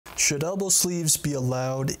Should elbow sleeves be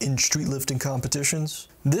allowed in street lifting competitions?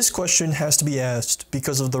 This question has to be asked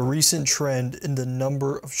because of the recent trend in the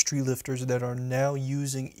number of street lifters that are now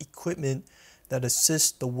using equipment that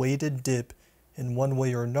assists the weighted dip in one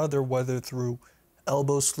way or another, whether through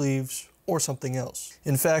elbow sleeves or something else.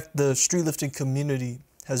 In fact, the street lifting community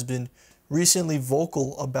has been recently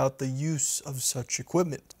vocal about the use of such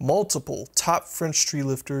equipment. Multiple top French street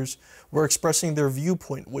lifters were expressing their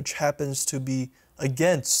viewpoint, which happens to be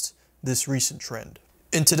against this recent trend.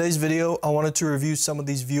 In today's video, I wanted to review some of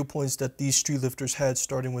these viewpoints that these street lifters had,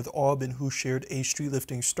 starting with Aubin, who shared a street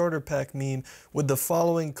lifting starter pack meme with the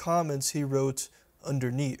following comments he wrote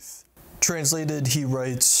underneath. Translated, he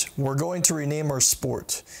writes, "We're going to rename our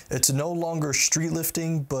sport. It's no longer street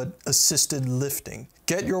lifting, but assisted lifting.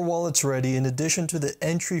 Get your wallets ready in addition to the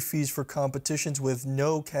entry fees for competitions with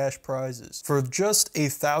no cash prizes. For just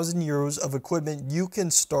 1,000 euros of equipment, you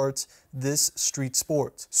can start this street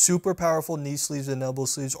sport. Super powerful knee sleeves and elbow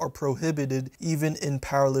sleeves are prohibited even in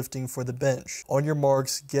powerlifting for the bench. On your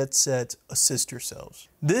marks, get set, assist yourselves."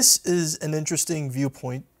 This is an interesting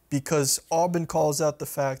viewpoint because Aubin calls out the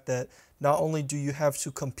fact that not only do you have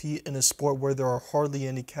to compete in a sport where there are hardly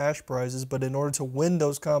any cash prizes, but in order to win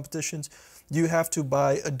those competitions, you have to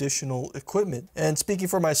buy additional equipment. And speaking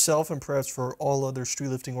for myself and perhaps for all other street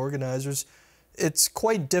lifting organizers, it's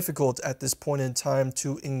quite difficult at this point in time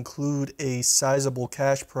to include a sizable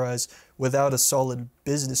cash prize without a solid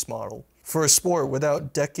business model. For a sport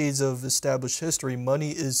without decades of established history,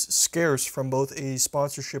 money is scarce from both a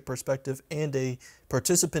sponsorship perspective and a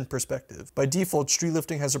participant perspective. By default, street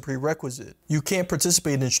lifting has a prerequisite. You can't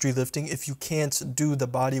participate in street lifting if you can't do the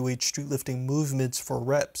bodyweight street lifting movements for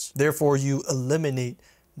reps. Therefore, you eliminate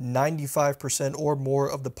 95% or more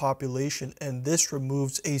of the population, and this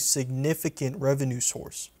removes a significant revenue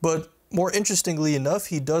source. But more interestingly enough,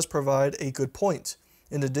 he does provide a good point.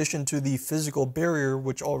 In addition to the physical barrier,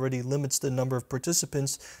 which already limits the number of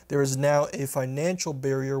participants, there is now a financial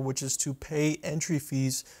barrier, which is to pay entry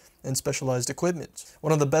fees and specialized equipment.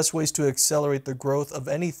 One of the best ways to accelerate the growth of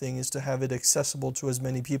anything is to have it accessible to as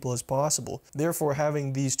many people as possible. Therefore,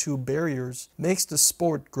 having these two barriers makes the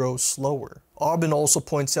sport grow slower. Aubin also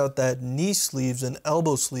points out that knee sleeves and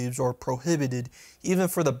elbow sleeves are prohibited even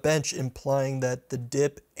for the bench, implying that the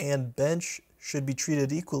dip and bench should be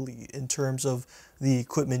treated equally in terms of the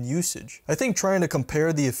equipment usage. I think trying to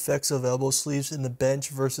compare the effects of elbow sleeves in the bench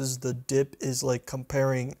versus the dip is like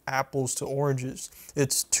comparing apples to oranges.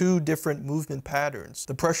 It's two different movement patterns.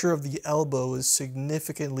 The pressure of the elbow is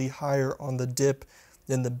significantly higher on the dip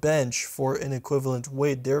than the bench for an equivalent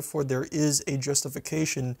weight. Therefore, there is a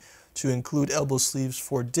justification to include elbow sleeves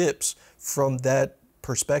for dips from that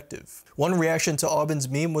perspective. One reaction to Aubin's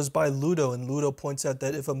meme was by Ludo, and Ludo points out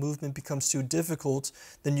that if a movement becomes too difficult,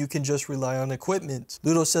 then you can just rely on equipment.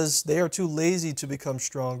 Ludo says they are too lazy to become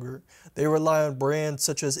stronger. They rely on brands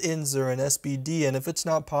such as Inzer and SBD, and if it's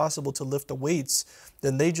not possible to lift the weights,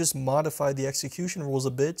 then they just modify the execution rules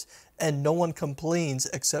a bit, and no one complains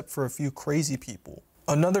except for a few crazy people.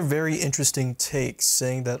 Another very interesting take,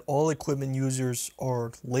 saying that all equipment users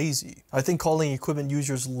are lazy. I think calling equipment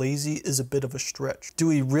users lazy is a bit of a stretch. Do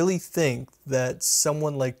we really think that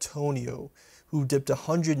someone like Tonio, who dipped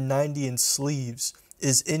 190 in sleeves,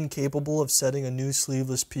 is incapable of setting a new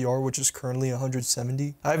sleeveless PR, which is currently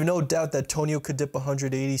 170? I have no doubt that Tonio could dip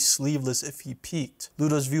 180 sleeveless if he peaked.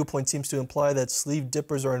 Ludo's viewpoint seems to imply that sleeve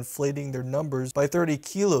dippers are inflating their numbers by 30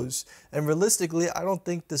 kilos, and realistically, I don't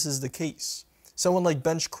think this is the case. Someone like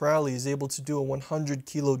Bench Crowley is able to do a 100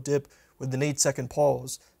 kilo dip with an 8-second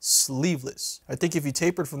pause, sleeveless. I think if he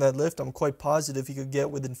tapered from that lift, I'm quite positive he could get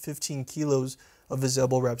within 15 kilos of his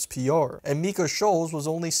elbow wraps PR. And Mika Scholes was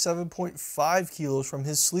only 7.5 kilos from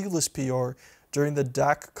his sleeveless PR during the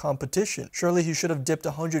DAC competition. Surely he should have dipped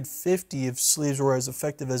 150 if sleeves were as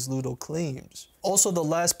effective as Ludo claims. Also, the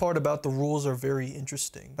last part about the rules are very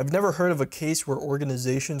interesting. I've never heard of a case where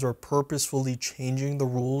organizations are purposefully changing the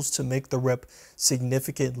rules to make the rep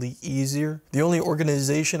significantly easier. The only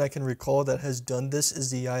organization I can recall that has done this is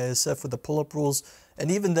the ISF with the pull-up rules, and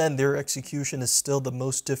even then their execution is still the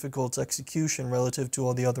most difficult execution relative to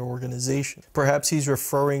all the other organizations. Perhaps he's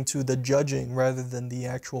referring to the judging rather than the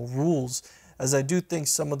actual rules, as I do think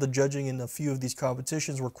some of the judging in a few of these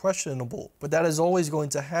competitions were questionable, but that is always going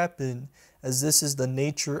to happen as this is the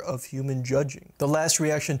nature of human judging. The last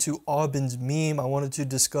reaction to Aubin's meme I wanted to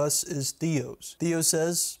discuss is Theo's. Theo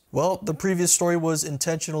says, well, the previous story was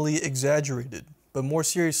intentionally exaggerated, but more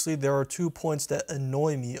seriously, there are 2 points that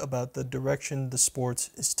annoy me about the direction the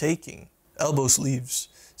sport is taking. Elbow sleeves.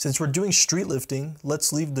 Since we're doing street lifting,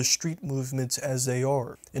 let's leave the street movements as they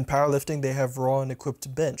are. In powerlifting, they have raw and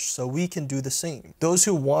equipped bench, so we can do the same. Those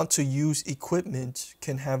who want to use equipment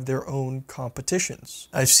can have their own competitions.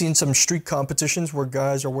 I've seen some street competitions where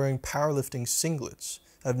guys are wearing powerlifting singlets.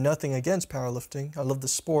 I have nothing against powerlifting. I love the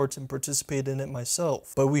sport and participate in it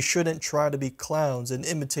myself. But we shouldn't try to be clowns and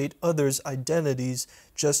imitate others' identities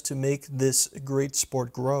just to make this great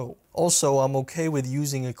sport grow. Also, I'm okay with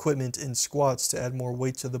using equipment in squats to add more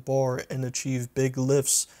weight to the bar and achieve big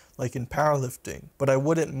lifts like in powerlifting. But I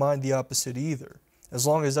wouldn't mind the opposite either, as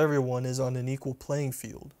long as everyone is on an equal playing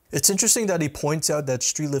field. It's interesting that he points out that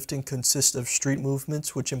street lifting consists of street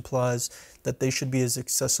movements, which implies that they should be as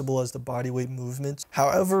accessible as the bodyweight movements.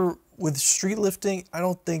 However, with street lifting, I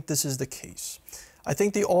don't think this is the case. I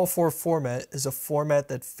think the all-four format is a format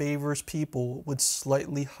that favors people with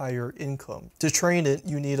slightly higher income. To train it,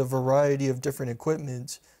 you need a variety of different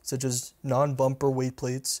equipment, such as non-bumper weight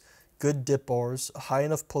plates, good dip bars, a high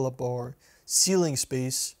enough pull-up bar, ceiling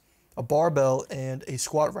space, a barbell, and a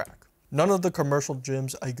squat rack. None of the commercial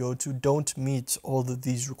gyms I go to don't meet all of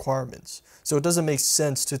these requirements, so it doesn't make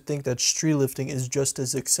sense to think that street lifting is just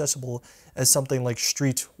as accessible as something like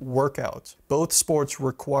street workout. Both sports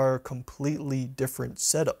require completely different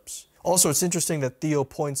setups. Also, it's interesting that Theo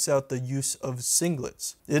points out the use of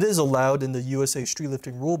singlets. It is allowed in the USA Street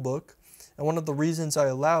Lifting rulebook, and one of the reasons I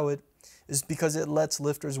allow it is because it lets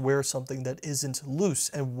lifters wear something that isn't loose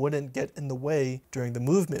and wouldn't get in the way during the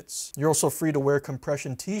movements. You're also free to wear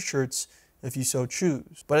compression t-shirts if you so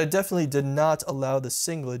choose. But I definitely did not allow the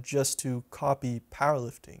singlet just to copy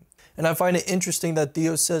powerlifting. And I find it interesting that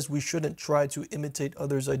Theo says we shouldn't try to imitate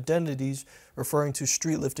others' identities, referring to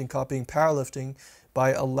street lifting copying powerlifting,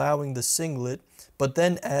 by allowing the singlet, but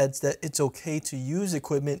then adds that it's okay to use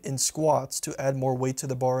equipment in squats to add more weight to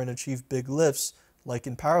the bar and achieve big lifts, like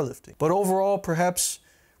in powerlifting. But overall, perhaps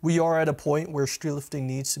we are at a point where street lifting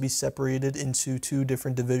needs to be separated into two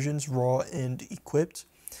different divisions, raw and equipped.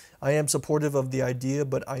 I am supportive of the idea,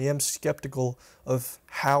 but I am skeptical of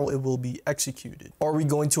how it will be executed. Are we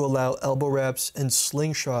going to allow elbow wraps and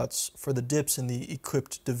slingshots for the dips in the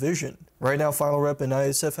equipped division? Right now, Final Rep and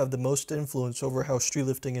ISF have the most influence over how street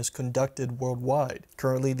lifting is conducted worldwide.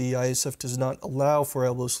 Currently, the ISF does not allow for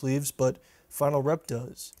elbow sleeves, but Final Rep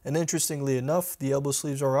does. And interestingly enough, the elbow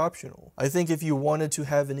sleeves are optional. I think if you wanted to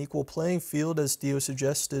have an equal playing field, as Theo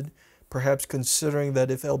suggested, perhaps considering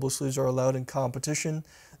that if elbow sleeves are allowed in competition,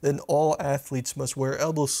 then all athletes must wear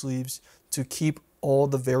elbow sleeves to keep all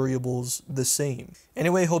the variables the same.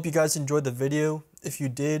 Anyway, hope you guys enjoyed the video. If you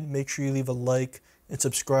did, make sure you leave a like and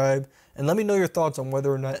subscribe, and let me know your thoughts on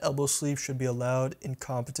whether or not elbow sleeves should be allowed in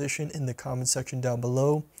competition in the comment section down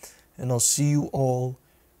below, and I'll see you all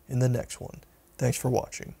in the next one. Thanks for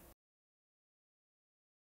watching.